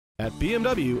At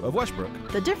BMW of Westbrook,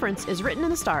 The difference is written in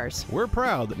the stars. we're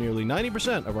proud that nearly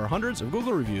 90% of our hundreds of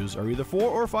Google reviews are either 4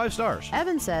 or 5 stars.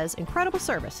 Evan says, incredible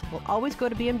service. Will always go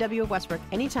to BMW of Westbrook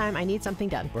anytime I need something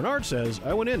done. Bernard says,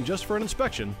 I went in just for an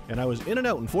inspection, and I was in and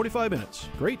out in 45 minutes.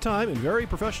 Great time and very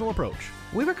professional approach.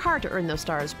 We work hard to earn those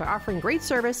stars by offering great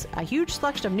service, a huge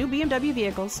selection of new BMW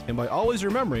vehicles, And by always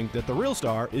remembering that the real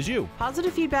star is you.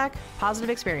 positive feedback,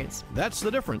 positive experience. That's the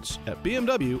difference at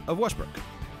BMW of Westbrook.